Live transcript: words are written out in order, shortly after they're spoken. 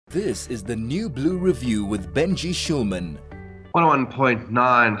This is the New Blue Review with Benji Schulman.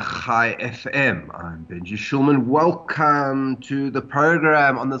 101.9 High FM. I'm Benji Schulman. Welcome to the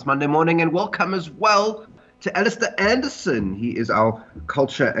program on this Monday morning, and welcome as well to Alistair Anderson. He is our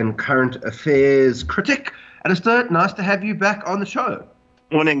culture and current affairs critic. Alistair, nice to have you back on the show.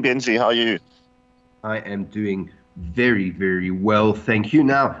 Morning, Benji. How are you? I am doing very, very well, thank you.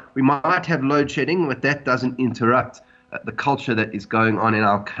 Now, we might have load shedding, but that doesn't interrupt the culture that is going on in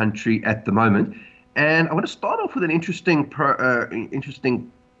our country at the moment. And I want to start off with an interesting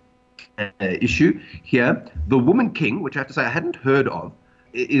issue here. The Woman King, which I have to say I hadn't heard of,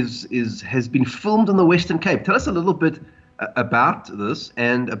 has been filmed in the Western Cape. Tell us a little bit about this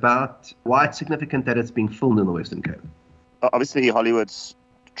and about why it's significant that it's being filmed in the Western Cape. Obviously, Hollywood's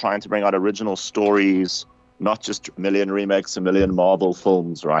trying to bring out original stories, not just a million remakes, a million Marvel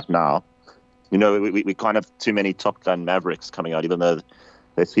films right now. You know, we kind of too many Top Gun Mavericks coming out, even though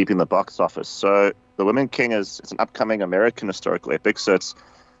they're sweeping the box office. So The Woman King it's an upcoming American historical epic. So it's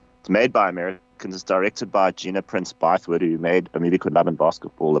made by Americans. It's directed by Gina Prince Bythewood, who made a movie called Love and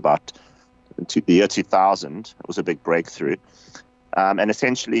Basketball about the year 2000. It was a big breakthrough. And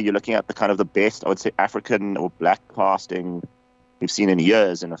essentially, you're looking at the kind of the best, I would say, African or black casting we've seen in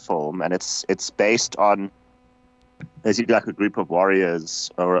years in a film. And it's based on basically like a group of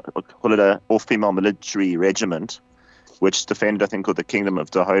warriors, or call it an all-female military regiment, which defended, I think, called the Kingdom of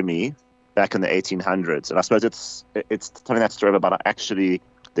Dahomey back in the 1800s. And I suppose it's telling that story about actually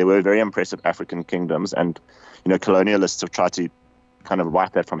there were very impressive African kingdoms, and colonialists have tried to kind of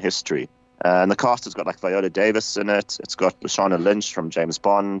wipe that from history. And the cast has got like Viola Davis in it. It's got Lashana Lynch from James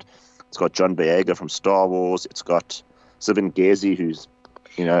Bond. It's got John Boyega from Star Wars. It's got Sylvain Gezi, who's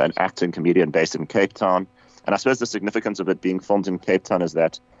an actor and comedian based in Cape Town. And I suppose the significance of it being filmed in Cape Town is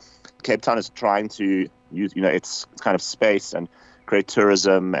that Cape Town is trying to use, its kind of space and create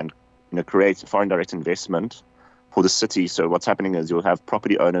tourism and, create foreign direct investment for the city. So what's happening is you'll have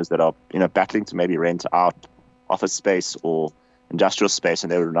property owners that are, battling to maybe rent out office space or industrial space,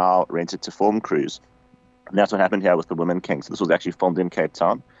 and they will now rent it to film crews. And that's what happened here with The Woman King. So this was actually filmed in Cape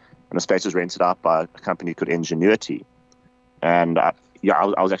Town, and the space was rented out by a company called Ingenuity. And I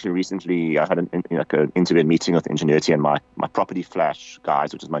was actually recently, I had an interview meeting with Ingenuity and my Property Flash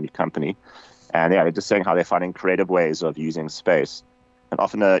guys, which is my new company. And they're just saying how they're finding creative ways of using space. And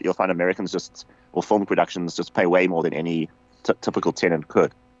often you'll find Americans or film productions just pay way more than any typical tenant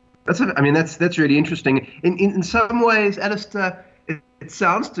could. That's really interesting. In some ways, Alistair, it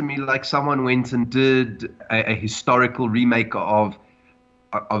sounds to me like someone went and did a historical remake of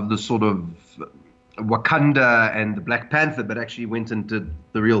the sort of Wakanda and the Black Panther, but actually went and did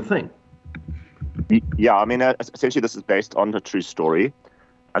the real thing. Yeah, essentially this is based on a true story.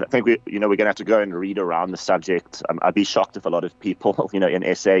 I think we're going to have to go and read around the subject. I'd be shocked if a lot of people,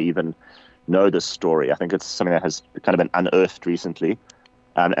 in SA even know this story. I think it's something that has kind of been unearthed recently,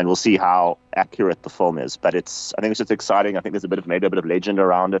 and we'll see how accurate the film is. But I think it's just exciting. I think there's maybe a bit of legend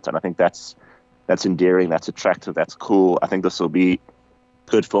around it, and I think that's endearing, that's attractive, that's cool. I think this will be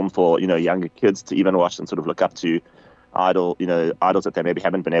good film for younger kids to even watch and sort of look up to idols that they maybe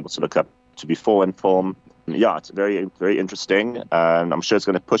haven't been able to look up to before in film. Yeah, it's very, very interesting. I'm sure it's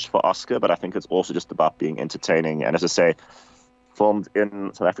going to push for Oscar, but I think it's also just about being entertaining. And as I say, filmed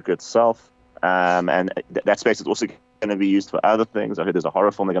in South Africa itself, and that space is also going to be used for other things. I heard there's a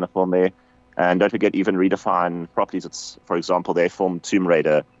horror film they're going to film there. And don't forget, even Redefine Properties. For example, they filmed Tomb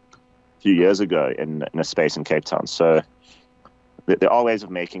Raider a few years ago in a space in Cape Town. So there are ways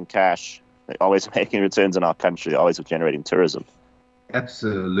of making cash. There are ways of making returns in our country. There are ways of generating tourism.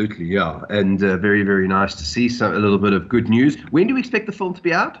 Absolutely, yeah. And very, very nice to see a little bit of good news. When do we expect the film to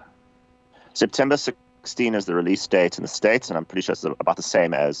be out? September 16 is the release date in the States, and I'm pretty sure it's about the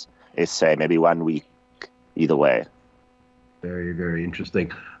same as SA, maybe 1 week either way. Very, very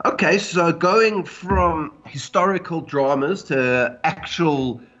interesting. Okay, so going from historical dramas to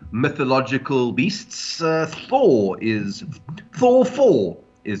actual mythological beasts, Thor 4 is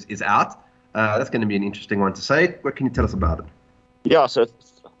out. That's going to be an interesting one to say. What can you tell us about it? Yeah, so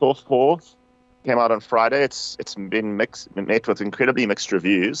Thor 4 came out on Friday. It's been met with incredibly mixed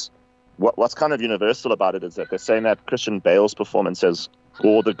reviews. What's kind of universal about it is that they're saying that Christian Bale's performance as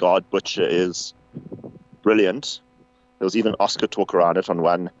Gore the God Butcher is brilliant. There was even Oscar talk around it on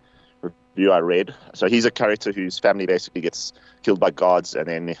one review I read. So he's a character whose family basically gets killed by gods, and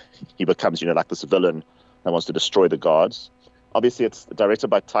then he becomes, like this villain that wants to destroy the gods. Obviously, it's directed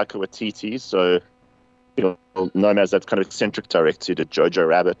by Taika Waititi, so known as that kind of eccentric director. He did Jojo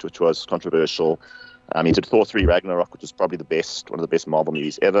Rabbit, which was controversial. He did Thor 3 Ragnarok, which is probably one of the best Marvel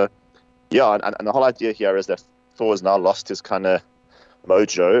movies ever. Yeah, and the whole idea here is that Thor has now lost his kind of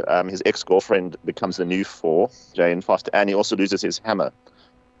Mojo. His ex-girlfriend becomes the new Thor, Jane Foster, and he also loses his hammer,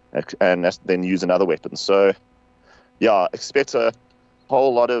 and then use another weapon. So, yeah, expect a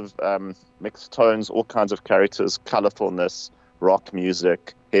whole lot of mixed tones, all kinds of characters, colorfulness, rock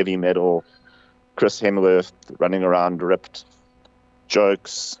music, heavy metal, Chris Hemsworth running around ripped,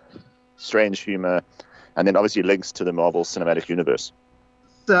 jokes, strange humor, and then obviously links to the Marvel Cinematic Universe.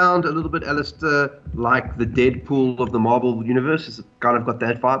 Sound a little bit, Alistair, like the Deadpool of the Marvel Universe? Has it kind of got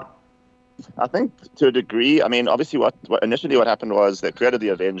that vibe? I think to a degree. I mean, obviously what initially what happened was they created the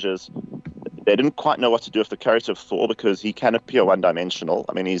Avengers. They didn't quite know what to do with the character of Thor because he can appear one-dimensional.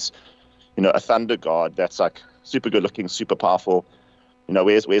 I mean, he's, a thunder god that's like super good-looking, super powerful.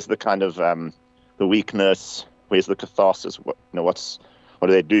 Where's the kind of the weakness? Where's the catharsis? What do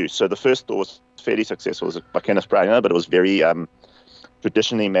they do? So the first Thor was fairly successful. It was by Kenneth Branagh, but it was very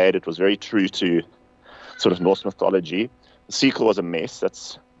traditionally made. It was very true to sort of Norse mythology. The sequel was a mess.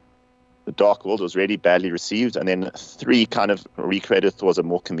 That's The Dark World. Was really badly received. And then 3 kind of recreated Thor as a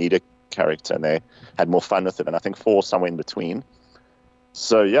more comedic character, and they had more fun with it. And I think 4 somewhere in between.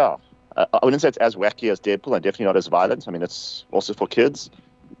 So, yeah, I wouldn't say it's as wacky as Deadpool, and definitely not as violent. I mean, it's also for kids.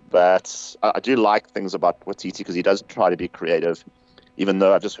 But I do like things about Waititi because he does try to be creative, even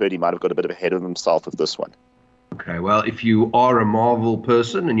though I've just heard he might have got a bit of ahead of himself with this one. Okay, well, if you are a Marvel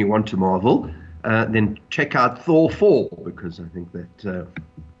person and you want to Marvel, then check out Thor 4, because I think that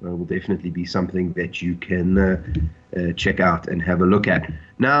will definitely be something that you can check out and have a look at.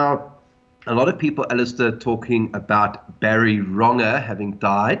 Now, a lot of people, Alistair, talking about Barry Ronge having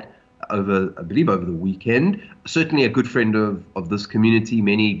died I believe over the weekend. Certainly a good friend of this community.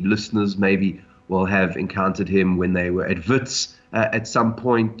 Many listeners maybe will have encountered him when they were at Wits at some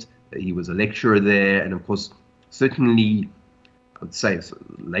point. He was a lecturer there, and of course, certainly, I would say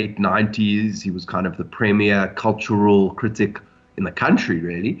late 90s, he was kind of the premier cultural critic in the country,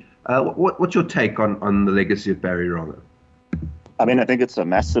 really. What's your take on the legacy of Barry Ronge? I mean, I think it's a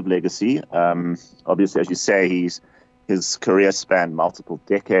massive legacy. Obviously, as you say, his career spanned multiple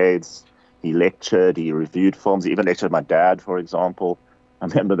decades. He lectured, he reviewed films, he even lectured my dad, for example. I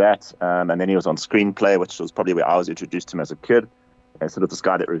remember that. And then he was on Screenplay, which was probably where I was introduced to him as a kid. And sort of this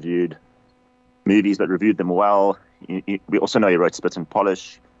guy that reviewed movies, but reviewed them well. We also know he wrote Spit and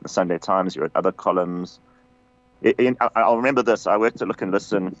Polish, the Sunday Times. He wrote other columns. I'll remember this. I worked at Look and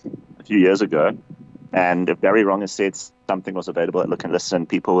Listen a few years ago, and if Barry Ronge said something was available at Look and Listen,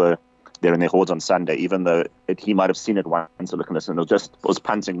 people were there in their hordes on Sunday, even though he might have seen it once at Look and Listen. It was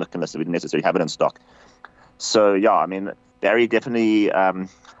punting Look and Listen. We didn't necessarily have it in stock. So, yeah, I mean, Barry definitely, I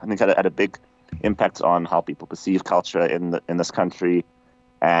think, had a big impact on how people perceive culture in this country.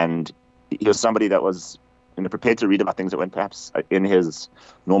 And he was somebody that was prepared to read about things that weren't perhaps in his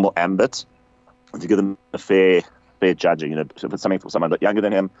normal ambit, and to give them a fair judging. So if it's something for someone younger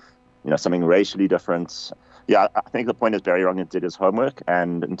than him, something racially different. Yeah, I think the point is Barry Ronge did his homework,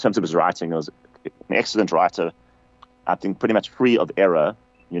 and in terms of his writing, he was an excellent writer. I think pretty much free of error.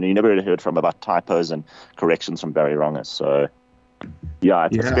 You never really heard from about typos and corrections from Barry Ronge. So, yeah,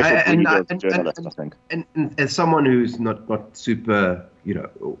 it's a special breed of journalist, I think. And as someone who's not super,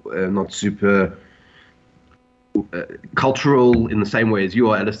 not super cultural in the same way as you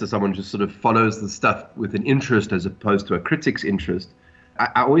are, Alistair, someone just sort of follows the stuff with an interest as opposed to a critic's interest.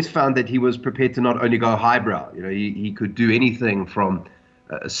 I always found that he was prepared to not only go highbrow. He could do anything from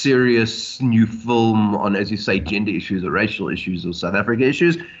a serious new film on, as you say, gender issues or racial issues or South Africa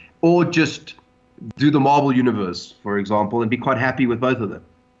issues, or just do the Marvel Universe, for example, and be quite happy with both of them.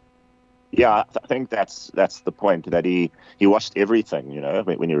 Yeah, I think that's the point, that he watched everything,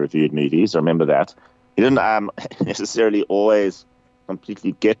 when he reviewed movies. I remember that. He didn't necessarily always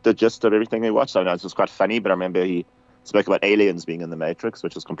completely get the gist of everything he watched. I know it was quite funny, but I remember he spoke about aliens being in the Matrix,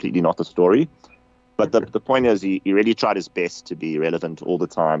 which was completely not the story. But the point is, he really tried his best to be relevant all the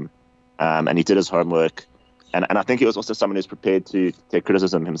time, and he did his homework. And I think he was also someone who's prepared to take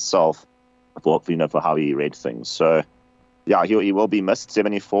criticism himself for how he read things. So, yeah, he will be missed.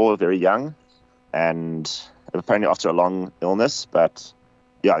 74, very young, and apparently after a long illness. But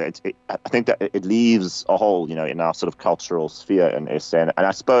yeah, I think that it leaves a hole, in our sort of cultural sphere in SA. And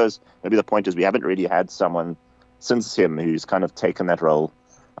I suppose maybe the point is we haven't really had someone since him who's kind of taken that role,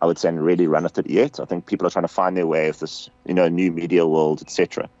 I would say, and really run with it yet. I think people are trying to find their way of this, new media world,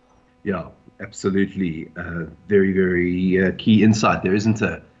 etc. Yeah, absolutely. Very, very key insight there, isn't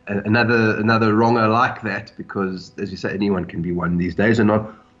there? Another Ronge like that, because, as you say, anyone can be one these days, and not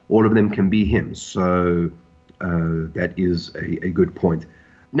all of them can be him. So that is a good point.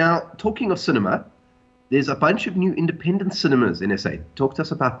 Now, talking of cinema, there's a bunch of new independent cinemas in SA. Talk to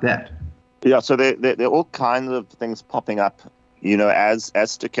us about that. Yeah, so there are all kinds of things popping up as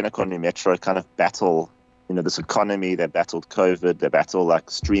Kinekon and Metro kind of battle, this economy, they battled COVID, they battle like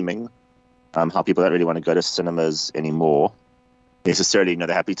streaming, how people don't really want to go to cinemas anymore necessarily,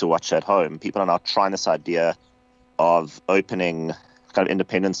 they're happy to watch at home. People are now trying this idea of opening kind of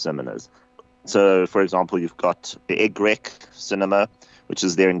independent cinemas. So, for example, you've got the Egg Rec Cinema, which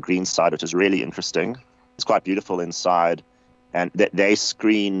is there in Greenside, which is really interesting. It's quite beautiful inside, and they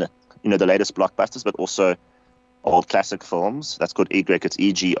screen, the latest blockbusters, but also old classic films. That's called Egg Rec. It's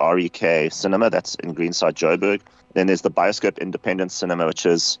EGREK Cinema. That's in Greenside, Joburg. Then there's the Bioscope Independent Cinema, which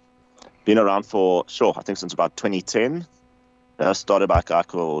has been around for, I think since about 2010. Started by a guy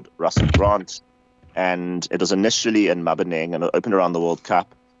called Russell Grant, and it was initially in Maboneng, and it opened around the World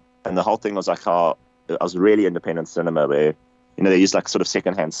Cup. And the whole thing was like how it was really independent cinema where, they used like sort of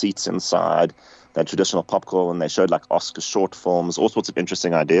secondhand seats inside, they had traditional popcorn, they showed like Oscar short films, all sorts of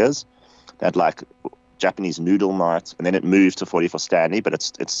interesting ideas. They had like Japanese noodle night, and then it moved to 40 for Stanley, but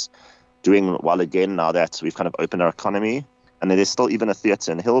it's doing well again now that we've kind of opened our economy. And then there's still even a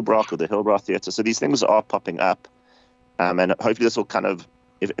theatre in Hillbrow, or the Hillbrow Theatre. So these things are popping up. And hopefully this will kind of,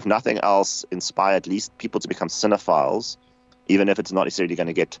 if nothing else, inspire at least people to become cinephiles, even if it's not necessarily going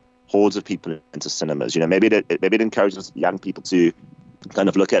to get hordes of people into cinemas. Maybe it encourages young people to kind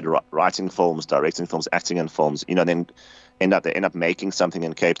of look at writing films, directing films, acting in films. Then they end up making something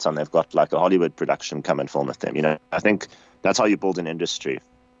in Cape Town. They've got like a Hollywood production come and film with them. I think that's how you build an industry.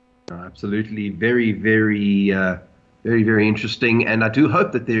 Absolutely, very, very, very, very interesting. And I do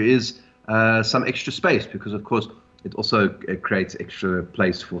hope that there is some extra space, because of course it also creates extra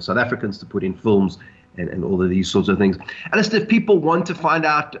place for South Africans to put in films and all of these sorts of things. Alistair, if people want to find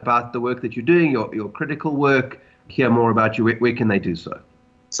out about the work that you're doing, your critical work, hear more about you, where can they do so?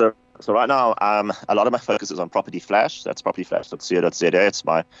 So right now, a lot of my focus is on Property Flash. That's propertyflash.co.za. It's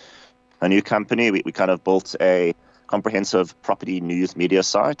my new company. We kind of built a comprehensive property news media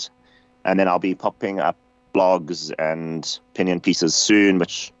site. And then I'll be popping up blogs and opinion pieces soon,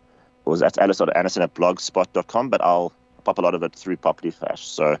 which was at Alistair Anderson at blogspot.com, but I'll pop a lot of it through Property Flash.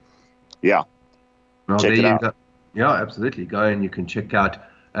 So, yeah. Well, check it out. Go. Yeah, absolutely. Go and you can check out,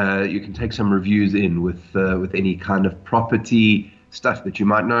 you can take some reviews in with any kind of property stuff that you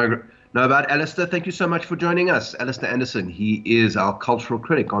might know about. Alistair, thank you so much for joining us. Alistair Anderson, he is our cultural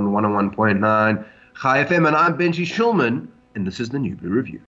critic on 101.9 Chai FM, and I'm Benji Shulman, and this is the New Blue Review.